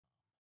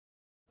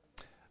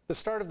The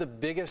start of the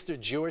biggest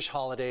Jewish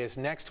holiday is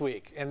next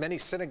week, and many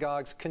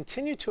synagogues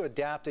continue to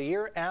adapt a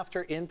year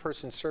after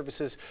in-person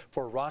services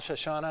for Rosh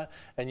Hashanah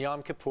and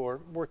Yom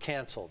Kippur were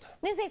canceled.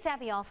 News 8's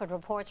Abby Alford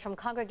reports from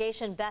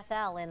Congregation Beth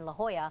in La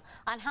Jolla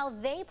on how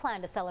they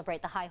plan to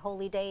celebrate the High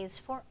Holy Days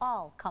for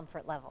all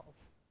comfort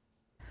levels.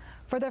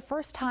 For the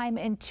first time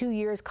in 2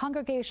 years,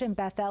 Congregation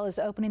Beth is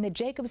opening the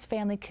Jacobs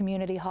Family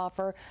Community Hall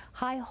for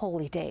High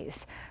Holy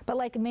Days. But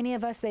like many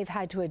of us, they've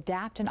had to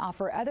adapt and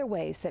offer other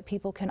ways that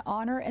people can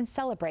honor and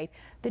celebrate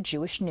the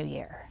Jewish New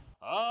Year.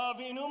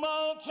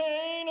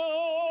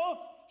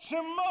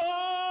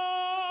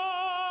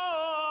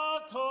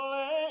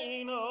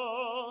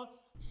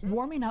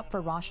 Warming up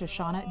for Rosh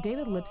Hashanah,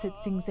 David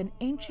Lipset sings an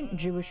ancient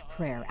Jewish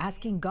prayer,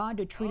 asking God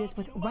to treat us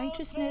with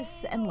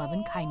righteousness and love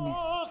and kindness.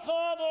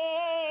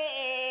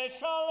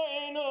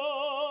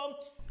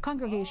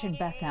 Congregation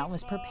Beth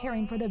is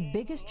preparing for the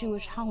biggest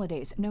Jewish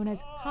holidays, known as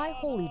High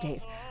Holy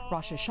Days.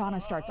 Rosh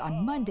Hashanah starts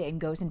on Monday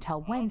and goes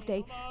until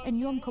Wednesday, and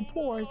Yom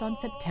Kippur is on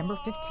September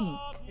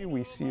 15th.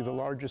 We see the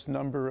largest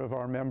number of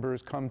our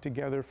members come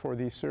together for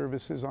these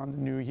services on the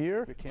New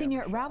Year.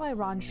 Senior Rabbi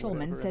Ron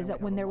Schulman says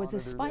that when there was a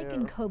spike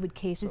in COVID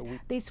cases,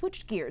 they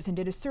switched gears and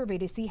did a survey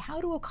to see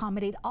how to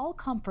accommodate all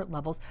comfort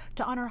levels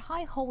to honor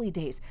High Holy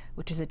Days,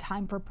 which is a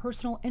time for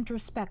personal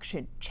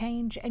introspection,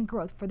 change, and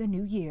growth for the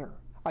new year.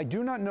 I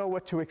do not know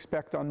what to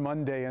expect on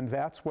Monday, and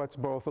that's what's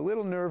both a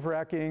little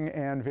nerve-wracking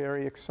and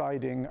very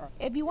exciting.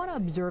 If you want to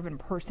observe in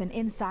person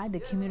inside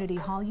the community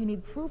hall, you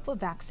need proof of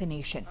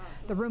vaccination.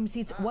 The room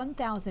seats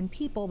 1,000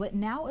 people, but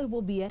now it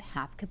will be at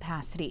half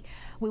capacity.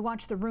 We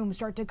watch the room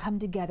start to come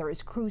together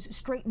as crews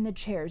straighten the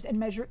chairs and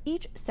measure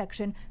each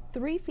section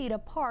 3 feet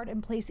apart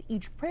and place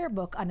each prayer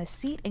book on a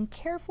seat and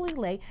carefully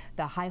lay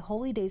the High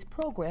Holy Days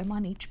program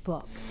on each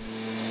book.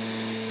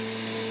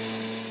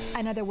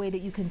 Another way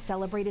that you can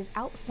celebrate is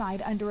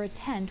outside under a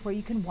tent where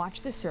you can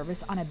watch the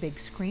service on a big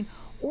screen,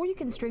 or you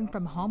can stream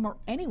from home or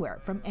anywhere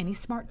from any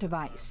smart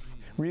device.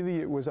 Really,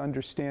 it was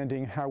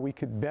understanding how we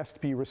could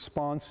best be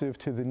responsive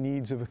to the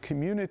needs of a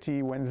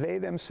community when they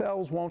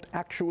themselves won't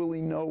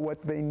actually know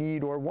what they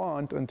need or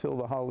want until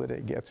the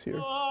holiday gets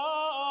here.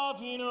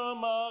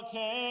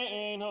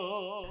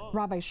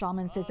 Rabbi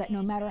Schulman says that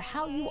no matter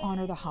how you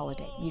honor the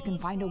holiday, you can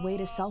find a way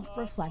to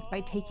self-reflect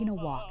by taking a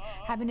walk,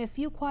 having a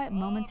few quiet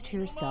moments to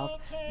yourself,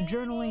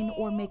 journaling,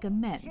 or make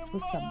amends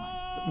with someone.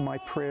 My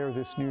prayer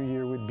this new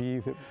year would be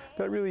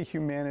that really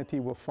humanity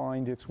will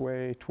find its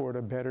way toward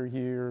a better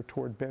year,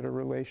 toward better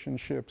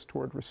relationships,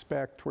 toward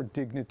respect, toward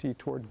dignity,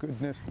 toward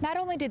goodness. Not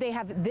only do they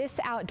have this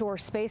outdoor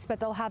space, but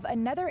they'll have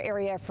another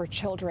area for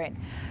children.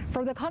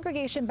 For the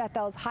Congregation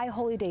Bethel's High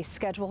Holy Day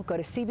schedule, go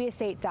to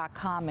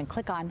CBS8.com and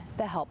click on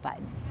the Help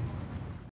button.